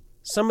see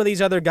some of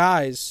these other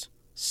guys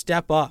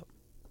step up.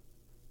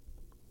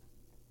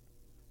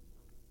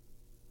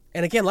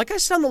 And again, like I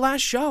said on the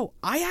last show,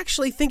 I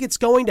actually think it's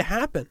going to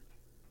happen.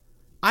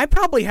 I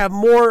probably have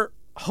more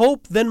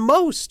hope than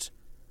most.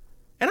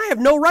 And I have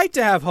no right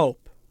to have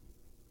hope.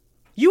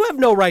 You have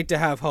no right to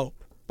have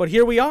hope. But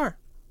here we are.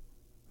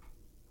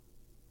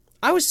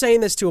 I was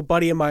saying this to a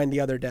buddy of mine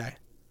the other day.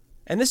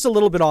 And this is a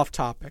little bit off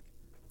topic.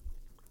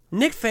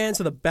 Knicks fans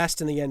are the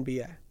best in the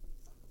NBA.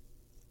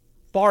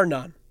 Bar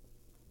none.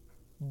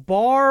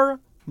 Bar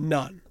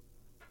none.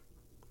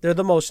 They're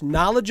the most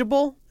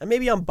knowledgeable, and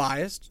maybe I'm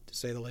biased, to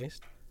say the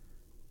least.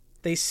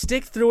 They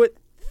stick through it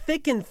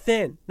thick and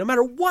thin, no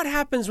matter what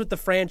happens with the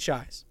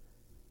franchise.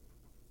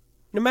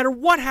 No matter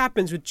what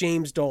happens with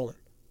James Dolan.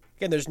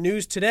 Again, there's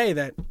news today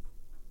that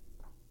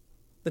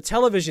the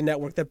television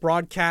network that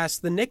broadcasts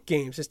the Knicks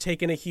games has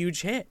taken a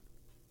huge hit.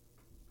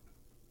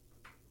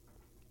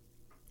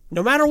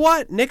 No matter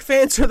what, Knicks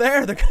fans are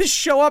there. They're going to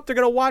show up. They're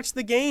going to watch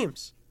the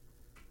games.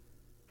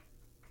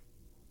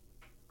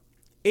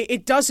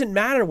 It doesn't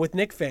matter with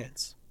Knicks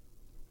fans.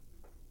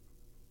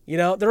 You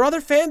know, there are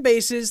other fan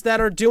bases that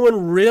are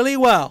doing really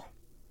well.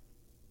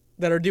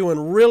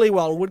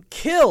 And would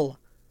kill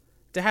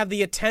to have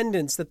the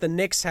attendance that the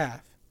Knicks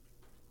have.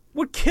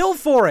 Would kill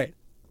for it.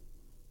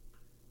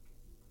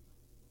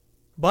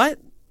 But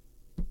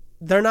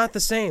they're not the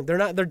same.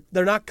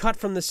 They're not cut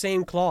from the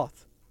same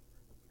cloth.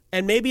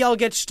 And maybe I'll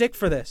get shtick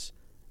for this.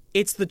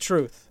 It's the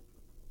truth.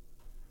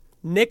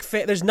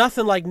 There's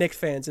nothing like Knicks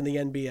fans in the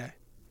NBA.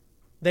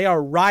 They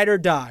are ride or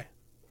die.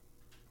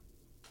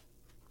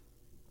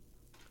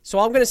 So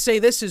I'm going to say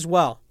this as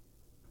well.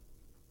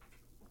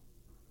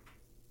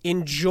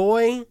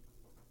 Enjoy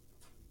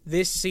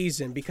this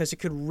season because it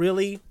could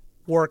really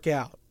work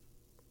out.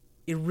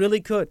 It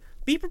really could.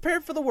 Be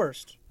prepared for the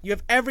worst. You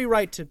have every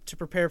right to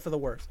prepare for the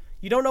worst.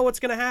 You don't know what's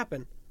going to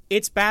happen.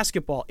 It's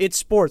basketball. It's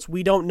sports.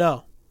 We don't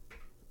know.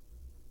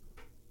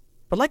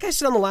 But like I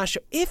said on the last show,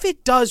 if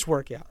it does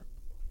work out,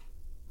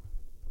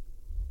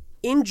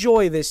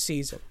 enjoy this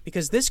season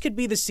because this could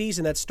be the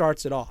season that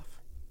starts it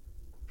off.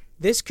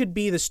 This could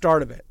be the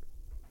start of it.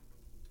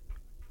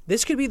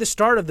 This could be the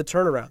start of the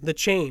turnaround, the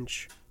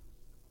change.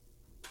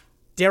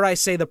 Dare I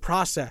say the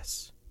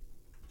process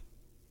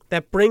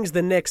that brings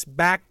the Knicks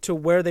back to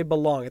where they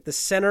belong, at the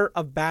center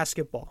of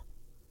basketball.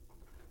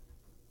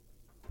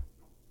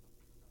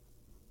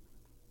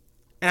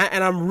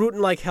 And I'm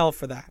rooting like hell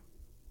for that.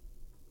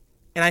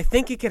 And I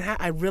think it can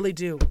happen. I really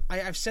do.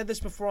 I've said this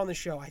before on the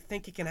show. I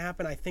think it can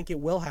happen. I think it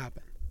will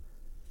happen.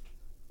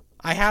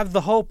 I have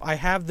the hope. I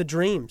have the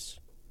dreams.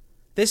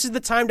 This is the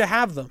time to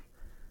have them.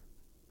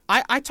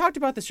 I talked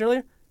about this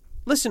earlier.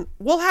 Listen,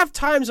 we'll have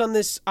times on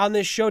this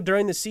show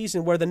during the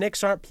season where the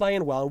Knicks aren't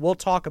playing well, and we'll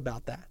talk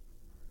about that.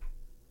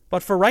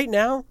 But for right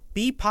now,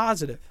 be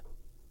positive.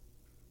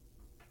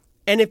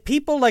 And if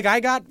people, like I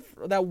got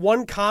that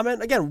one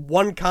comment, again,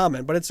 one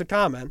comment, but it's a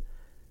comment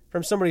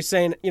from somebody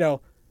saying, you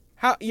know,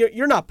 how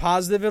you're not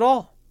positive at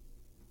all.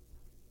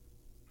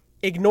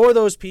 Ignore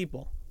those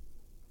people.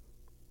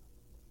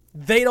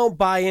 They don't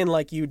buy in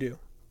like you do.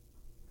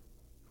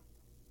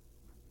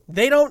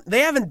 They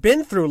haven't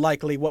been through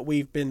likely what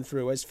we've been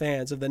through as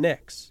fans of the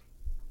Knicks.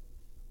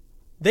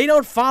 They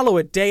don't follow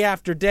it day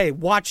after day,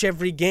 watch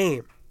every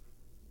game.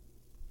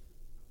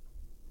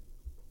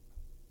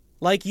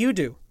 like you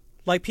do,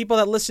 like people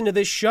that listen to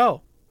this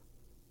show,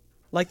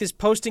 like this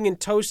Posting and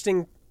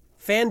Toasting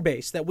fan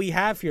base that we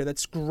have here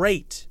that's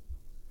great,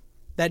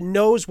 that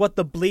knows what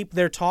the bleep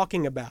they're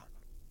talking about.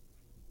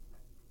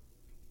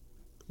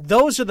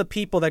 Those are the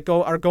people that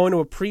are going to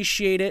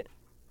appreciate it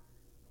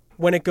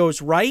when it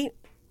goes right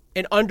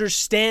and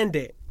understand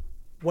it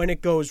when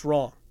it goes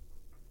wrong.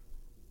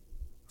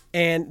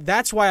 And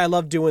that's why I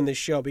love doing this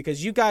show,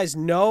 because you guys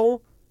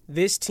know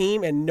this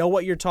team and know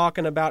what you're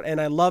talking about,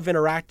 and I love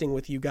interacting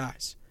with you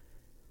guys.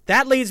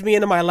 That leads me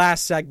into my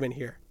last segment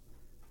here.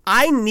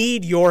 I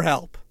need your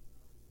help.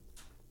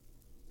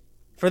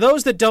 For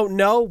those that don't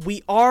know,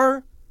 we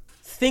are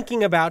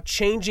thinking about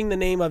changing the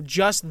name of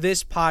just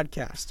this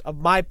podcast, of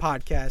my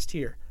podcast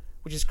here,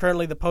 which is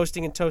currently the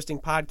Posting and Toasting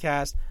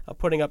Podcast. I'm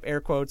putting up air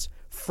quotes,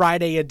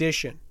 Friday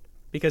edition,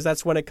 because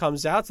that's when it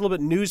comes out. It's a little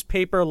bit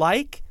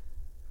newspaper-like.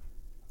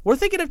 We're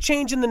thinking of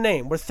changing the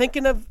name. We're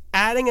thinking of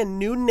adding a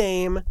new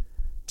name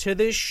to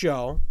this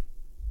show,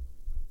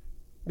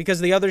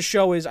 because the other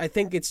show is, I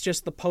think it's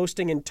just the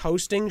Posting and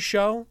Toasting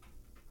Show.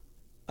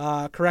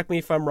 Correct me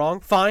if I'm wrong.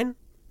 Fine.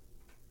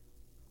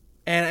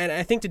 And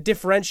I think to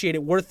differentiate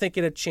it, we're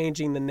thinking of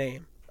changing the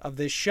name of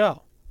this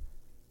show.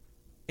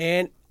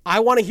 And I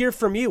want to hear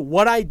from you.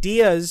 What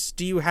ideas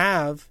do you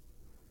have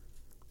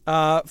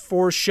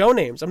for show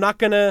names? I'm not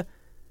going to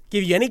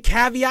give you any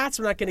caveats.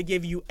 I'm not going to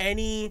give you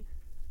any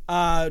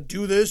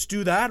do this,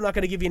 do that. I'm not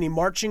going to give you any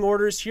marching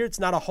orders here. It's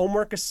not a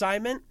homework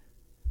assignment.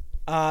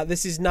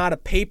 This is not a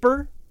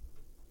paper.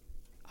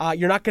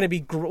 You're not going to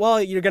be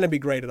you're going to be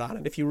graded on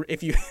it. If you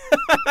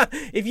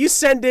if you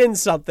send in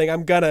something,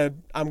 I'm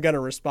gonna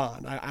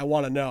respond. I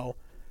want to know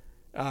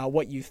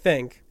what you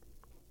think.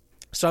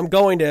 So I'm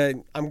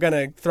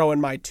gonna throw in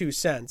my 2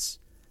 cents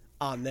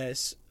on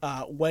this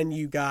when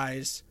you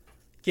guys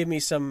give me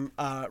some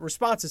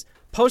responses.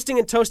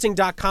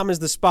 Postingandtoasting.com is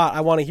the spot.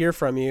 I want to hear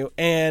from you,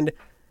 and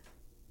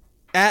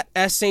at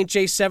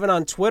SSJ7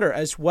 on Twitter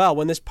as well.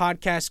 When this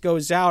podcast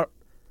goes out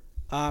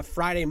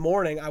Friday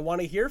morning, I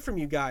want to hear from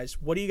you guys.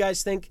 What do you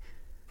guys think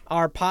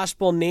are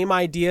possible name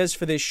ideas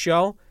for this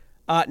show?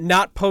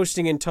 Not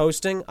Posting and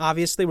Toasting.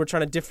 Obviously, we're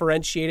trying to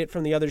differentiate it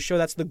from the other show.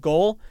 That's the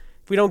goal.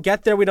 If we don't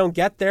get there, we don't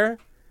get there.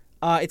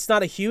 It's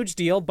not a huge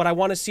deal, but I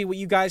want to see what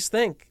you guys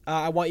think.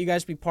 I want you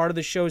guys to be part of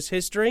the show's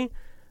history.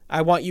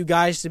 I want you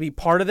guys to be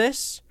part of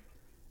this.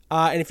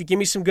 And if you give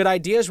me some good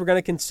ideas, we're going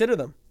to consider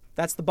them.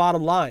 That's the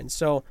bottom line.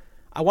 So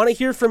I want to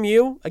hear from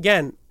you.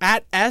 Again,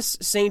 at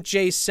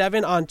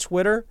SSJ7 on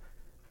Twitter.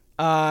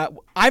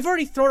 I've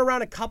already thrown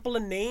around a couple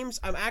of names.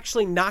 I'm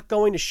actually not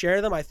going to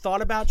share them. I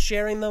thought about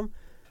sharing them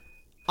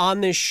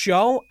on this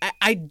show.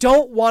 I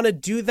don't want to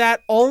do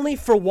that only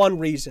for one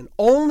reason.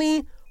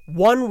 Only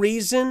one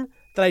reason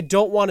that I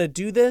don't want to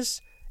do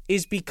this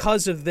is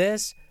because of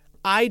this.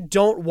 I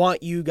don't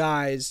want you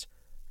guys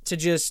to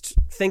just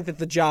think that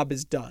the job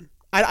is done.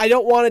 I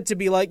don't want it to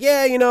be like,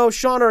 yeah,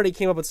 Sean already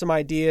came up with some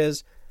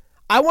ideas.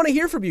 I want to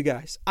hear from you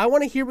guys. I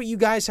want to hear what you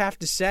guys have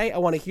to say. I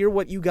want to hear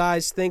what you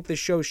guys think the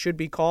show should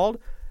be called.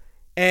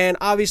 And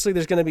obviously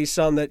there's going to be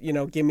some that,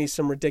 give me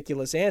some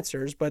ridiculous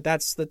answers, but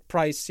that's the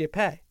price you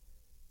pay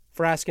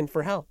for asking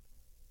for help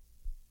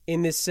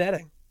in this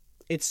setting.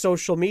 It's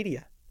social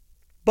media.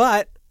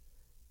 But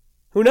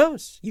who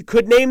knows? You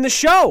could name the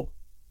show.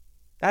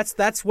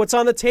 That's what's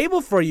on the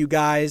table for you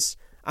guys.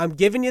 I'm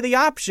giving you the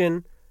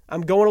option.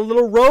 I'm going a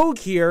little rogue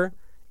here.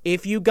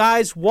 If you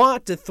guys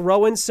want to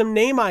throw in some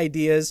name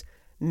ideas,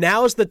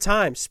 now's the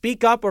time.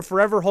 Speak up or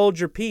forever hold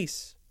your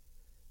peace.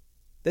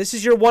 This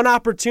is your one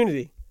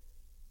opportunity.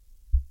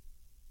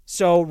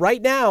 So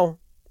right now,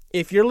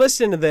 if you're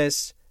listening to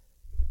this,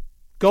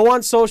 go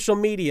on social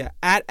media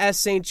at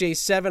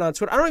SSJ7 on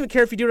Twitter. I don't even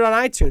care if you do it on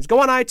iTunes. Go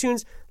on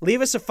iTunes,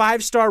 leave us a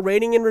 5-star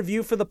rating and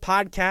review for the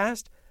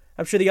podcast.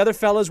 I'm sure the other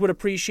fellas would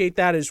appreciate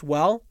that as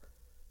well.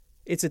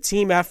 It's a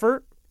team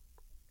effort.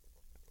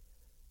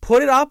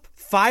 Put it up,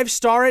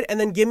 5-star it, and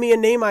then give me a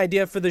name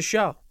idea for the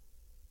show.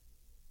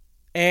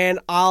 And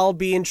I'll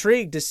be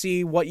intrigued to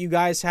see what you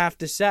guys have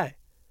to say.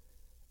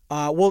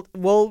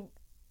 We'll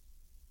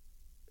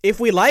if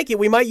we like it,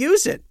 we might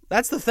use it.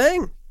 That's the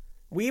thing.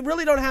 We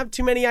really don't have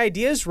too many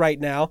ideas right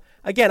now.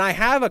 Again, I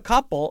have a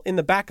couple in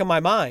the back of my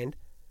mind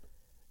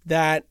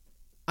that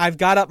I've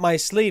got up my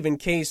sleeve in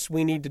case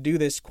we need to do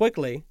this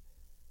quickly.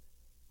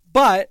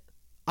 But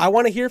I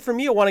want to hear from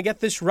you. I want to get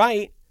this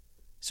right.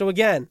 So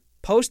again,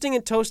 Posting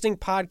and Toasting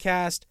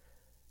Podcast,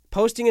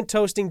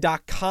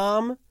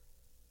 postingandtoasting.com.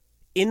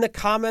 In the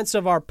comments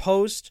of our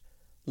post,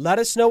 let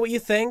us know what you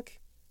think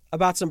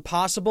about some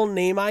possible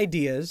name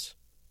ideas.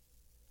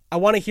 I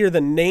want to hear the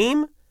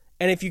name,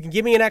 and if you can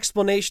give me an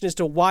explanation as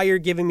to why you're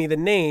giving me the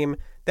name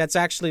that's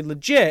actually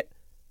legit,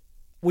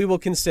 we will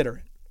consider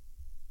it.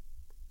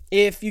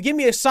 If you give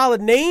me a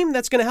solid name,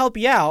 that's going to help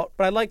you out,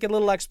 but I'd like a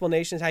little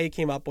explanation as how you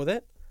came up with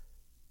it.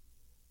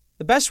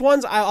 The best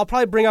ones I'll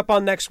probably bring up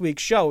on next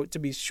week's show, to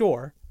be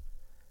sure.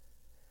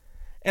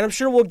 And I'm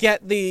sure we'll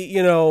get the,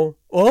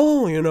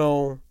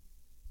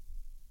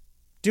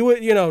 do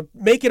it,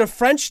 make it a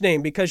French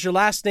name because your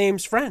last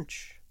name's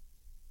French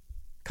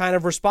kind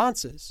of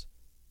responses.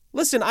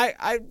 listen,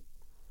 I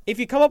if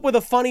you come up with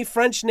a funny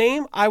French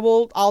name,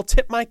 I'll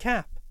tip my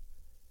cap.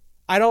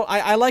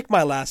 I like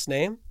my last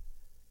name.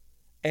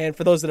 And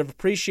for those that have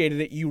appreciated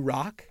it, you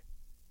rock.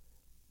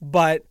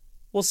 But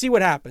we'll see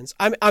what happens.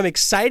 I'm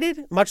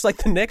excited, much like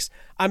the Knicks.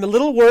 I'm a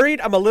little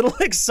worried, I'm a little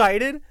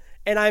excited,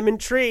 and I'm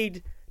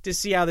intrigued to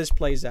see how this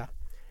plays out.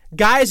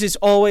 Guys, as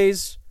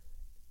always,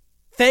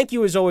 thank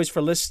you as always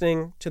for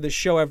listening to the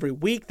show every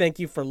week. Thank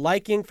you for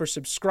liking, for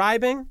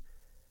subscribing.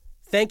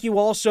 Thank you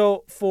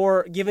also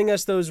for giving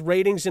us those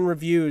ratings and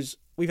reviews.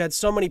 We've had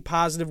so many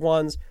positive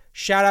ones.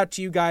 Shout out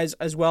to you guys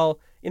as well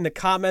in the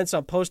comments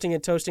on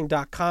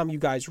postingandtoasting.com. You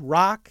guys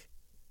rock.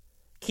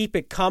 Keep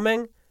it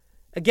coming.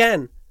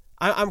 Again,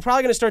 I'm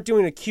probably going to start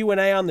doing a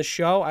Q&A on the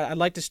show. I'd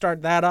like to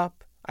start that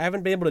up. I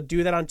haven't been able to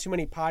do that on too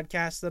many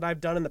podcasts that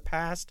I've done in the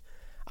past.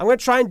 I'm going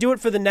to try and do it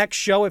for the next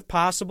show if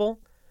possible.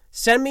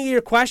 Send me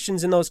your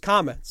questions in those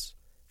comments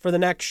for the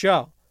next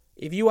show.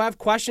 If you have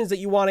questions that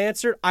you want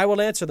answered, I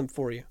will answer them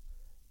for you.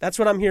 That's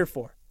what I'm here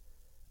for.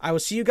 I will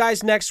see you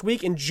guys next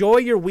week. Enjoy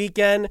your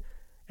weekend,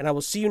 and I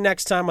will see you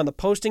next time on the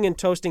Posting and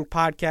Toasting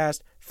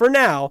podcast. For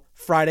now,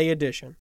 Friday edition.